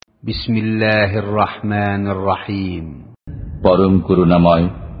বিসমিল্লাহির রহমানির রহিম। পরম করুণাময়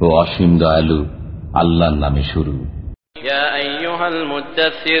ও অসীম দয়ালু আল্লাহর নামে শুরু। ইয়া আইয়ুহাল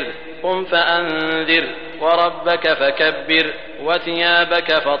মুদ্দাসসির কুম ফাআনযির ওয়া রাব্বাকা ফাকাব্বির ওয়া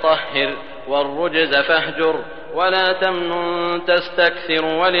থিয়াবাকা ফাতাহহির ওয়ার রুজজা ফাহজুর ওয়া লা তামনুন তাস্তাকসির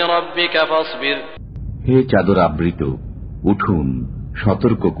ওয়া লিরাব্বিকা ফাসবির। হে চাদর আবৃত, উঠুন,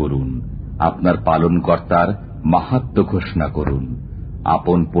 সতর্ক করুন, আপনার পালনকর্তার মাহাত্ম্য ঘোষণা করুন,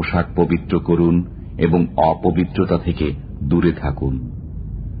 আপন পোশাক পবিত্র করুন এবং অপবিত্রতা থেকে দূরে থাকুন।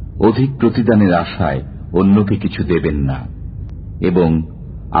 অধিক প্রতিদানের আশায় অন্যকে কিছু দেবেন না এবং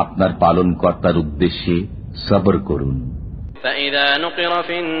আপনার পালনকর্তার উদ্দেশ্যে সবর করুন। فإذا نقر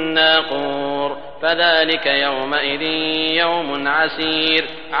في الناقور فذلك يومئذ يوم عسير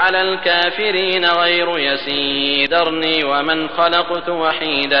على الكافرين غير يسير ذرني ومن خلقت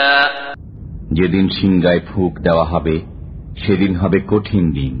وحيدا। যেদিন সিংগায় ফুঁক দেওয়া হবে সেদিন হবে কঠিন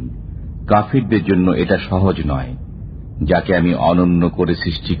দিন। কাফিরদের জন্য এটা সহজ নয়। যাকে আমি অনন্য করে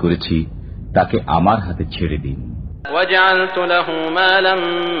সৃষ্টি করেছি তাকে আমার হাতে ছেড়ে দিন। وجعلت له مالا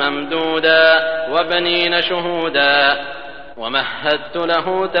ممدودا وبنين شهودا ومهدت له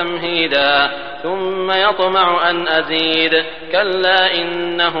تمهيدا ثم يطمع أن أزيد كلا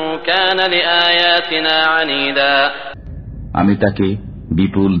إنه كان لآياتنا عنيدا। আমি তাকে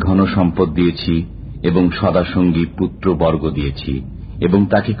বিপুল ধন সম্পদ দিয়েছি এবং সদাসঙ্গী পুত্রবর্গ দিয়েছি এবং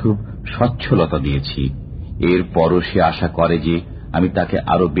তাকে খুব সচ্ছলতা দিয়েছি। এরপরও সে আশা করে যে আমি তাকে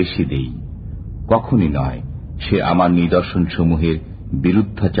আরো বেশি দেই। কখনই নয়, সে আমার নিদর্শন সমূহের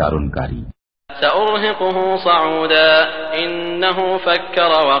বিরুদ্ধাচারণকারী। سأرهقه صعودا إنه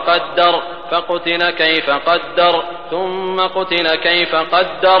فكر وقدر فقتل كيف قدر ثم قتل كيف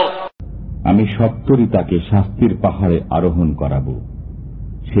قدر। আমি সত্তরই তাকে শাস্তির পাহাড়ে আরোহণ করাবো।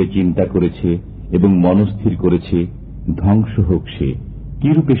 সে চিন্তা করেছে এবং মনস্থির করেছে, ধ্বংস হোক সে,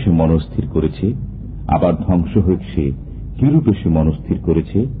 কিরূপে সে মনস্থির করেছে, আবার ধ্বংস হোক সে, কিরূপে সে মনস্থির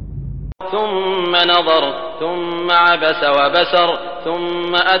করেছে। ثم نظر ثم عبس وبسر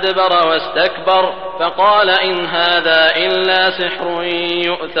ثم أدبر واستكبر فقال إن هذا إلا سحر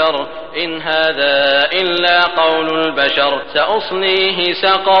يؤثر إن هذا إلا قول البشر سأصليه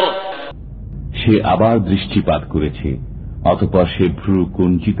سقر। সে আবার দৃষ্টিপাত করেছে, অতঃপর সে ভ্রু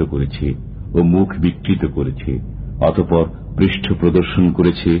কুঞ্চিত করেছে ও মুখ বিকৃত করেছে, অতঃপর পৃষ্ঠ প্রদর্শন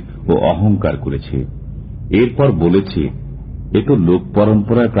করেছে ও অহংকার করেছে। এরপর বলেছে, এ তো লোক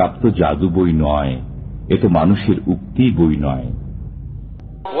পরম্পরায় প্রাপ্ত জাদু বই নয়, এ তো মানুষের উক্তি বই নয়।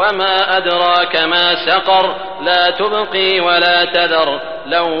 وما أدراك ما سقر لا تبقي ولا تذر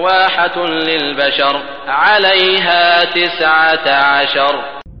لواحة للبشر عليها 19।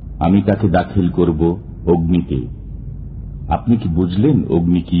 আমি তাকে দাখিল করব অগ্নিতে। আপনি কি বুঝলেন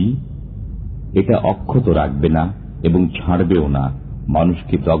অগ্নি কি? এটা অক্ষত রাখবে না এবং ছাড়বেও না,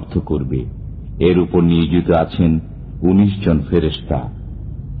 মানুষকে দগ্ধ করবে। এর উপর নিয়োজিত আছেন 19 জন ফেরেশতা।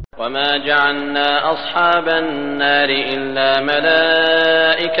 وما جعلنا أصحاب النار إلا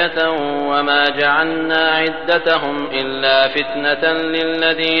ملائكة وما جعلنا عدتهم إلا فتنة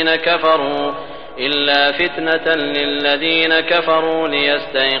للذين كفروا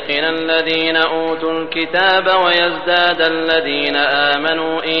ليستيقن الذين أوتوا الكتاب ويزداد الذين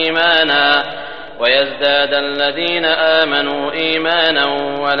آمنوا إيمانا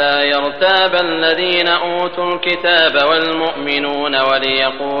ولا يرتاب الذين أوتوا الكتاب والمؤمنون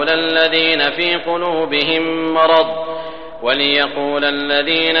وليقول الذين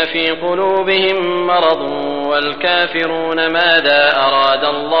في قلوبهم مرض والكافرون ماذا أراد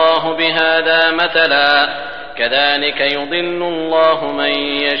الله بهذا مثلا كذلك يضل الله من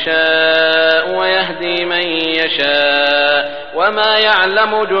يشاء ويهدي من يشاء وما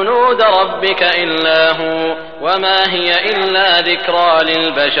يعلم جنود ربك إلا هو وما هي إلا ذكرى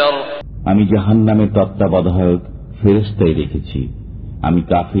للبشر। আমি জাহান্নামের তত্ত্বাবধায়ক ফেরেশতাই রেখেছি। আমি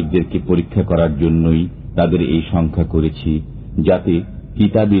কাফিরদেরকে পরীক্ষা করার জন্যই তাদের এই সংখ্যা করেছি, যাতে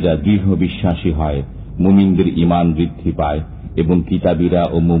কিতাবীরা দৃঢ় বিশ্বাসী হয়, মুমিনদের ঈমান বৃদ্ধি পায় এবং কিতাবীরা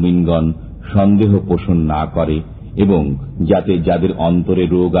ও মুমিনগণ সন্দেহ পোষণ না করে, এবং যাতে যাদের অন্তরে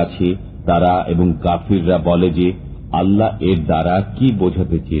রোগ আছে তারা এবং কাফিররা বলে যে আল্লাহ এর দ্বারা কি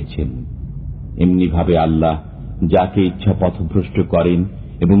বোঝাতে চেয়েছেন। এমনিভাবে আল্লাহ যাকে ইচ্ছা পথভ্রষ্ট করেন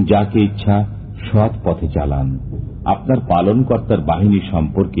এবং যাকে ইচ্ছা সৎ পথে চালান। আপনার পালনকর্তার বাহিনী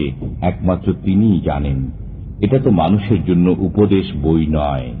সম্পর্কে একমাত্র তিনিই জানেন। এটা তো মানুষের জন্য উপদেশ বই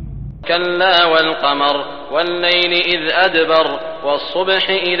নয়। كلا والقمر والليل إذ أدبر والصبح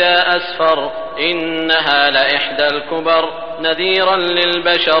إذا أسفر إنها لإحدى الكبر نذيرا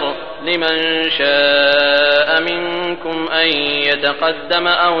للبشر لمن شاء منكم أن يتقدم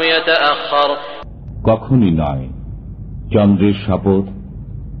أو يتأخر। কখনই নয়। চন্দ্রের শপথ,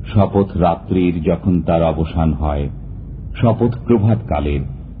 শপথ রাত্রির যখন তার অবসান হয়, শপথ প্রভাতকালের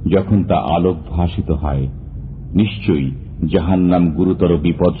যখন তা আলোক ভাসিত হয়। নিশ্চয়ই জাহান্নাম গুরুতর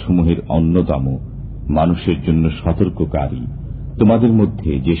বিপদসমূহের অন্যতম, মানুষের জন্য সতর্ককারী। তোমাদের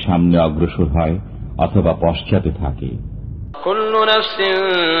মধ্যে যে সামনে অগ্রসর হয় অথবা পশ্চাতে থাকে, কুল্লু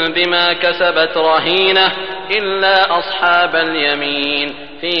নাফসিন বিমা কাসাবাত রাহিনা ইল্লা আসহাবাল ইয়ামিন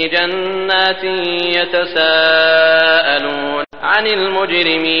ফি জান্নাতিন ইয়াতাসাআলুন আনিল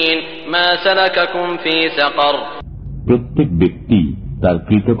মুজরিমিন মা সালাকাকুম ফি সাকার। প্রত্যেক ব্যক্তি তার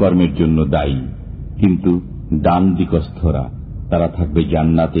কৃতকর্মের জন্য দায়ী, কিন্তু ডান দিকস্থরা তারা থাকবে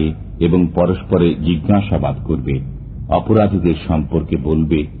জান্নাতে এবং পরস্পরে জিজ্ঞাসাবাদ করবে। অপরাধীদের সম্পর্কে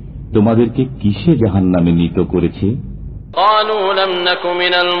বলবে, তোমাদেরকে কিসে জাহান্নামে নীত করেছে? قالوا لم نك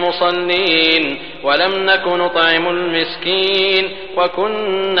من المصلين ولم نك نطعم المسكين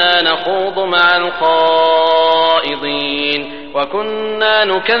وكنا نخوض مع الخائضين وكنا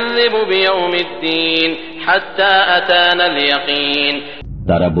نكذب بيوم الدين حتى أتانا اليقين।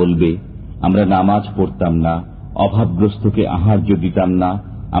 তারা বলবে, আমরা নামাজ পড়তাম না, অভাবগ্রস্তকে আহার্য দিতাম না,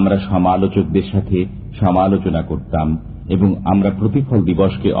 আমরা সমালোচকদের সাথে সমালোচনা করতাম এবং আমরা প্রতিফল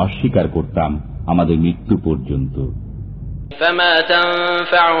দিবসকে অস্বীকার করতাম আমাদের মৃত্যু পর্যন্ত। فما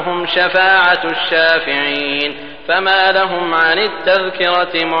تنفعهم شفاعة الشافعين فما لهم عن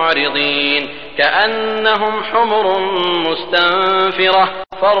التذكرة معرضين كأنهم حمر مستنفرة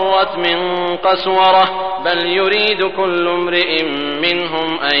فرت من قسورة بل يريد كل امرئ منهم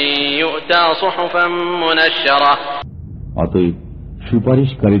أن يؤتى صحفا منشرة। অতএব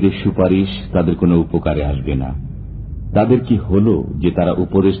সুপারিশকারীদের সুপারিশ তাদের কোনো উপকারে আসবে না। তাদের কি হলো যে তারা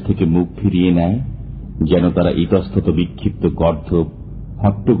উপদেশ থেকে মুখ ফিরিয়ে নেয়, যেন তারা ইতস্তত বিক্ষিপ্ত গর্ধব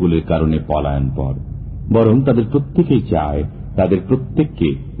হট্টগোলের কারণে পলায়নপর। বরং তাদের প্রত্যেকেই চায় তাদের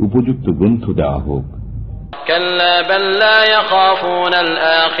প্রত্যেককে উপযুক্ত গ্রন্থ দেওয়া হোক। কাল্লা বাল লা ইয়াখাফুনা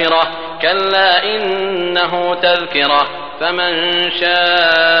আল-আখিরাহ কাল্লা ইন্নাহু তাযকিরাহ ফামান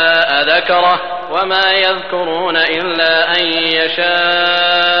শাআ যাকারাহ ওয়া মা ইয়াযকুরুনা ইল্লা আন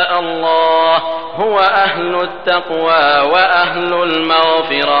ইয়াশা আল্লাহ হুয়া আহলুত তাকওয়া ওয়া আহলুল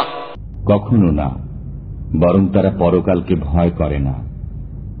মাগফিরাহ। কখনো না, বরং তারা পরকালকে ভয় করে না।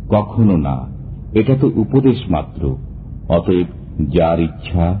 কখনো না, এটা তো উপদেশ মাত্র। অতএব যার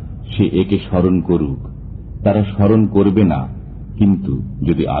ইচ্ছা সে একে স্মরণ করুক। তারা স্মরণ করবে না, কিন্তু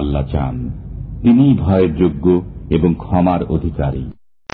যদি আল্লাহ চান, তিনিই ভয়ের যোগ্য এবং ক্ষমার অধিকারী।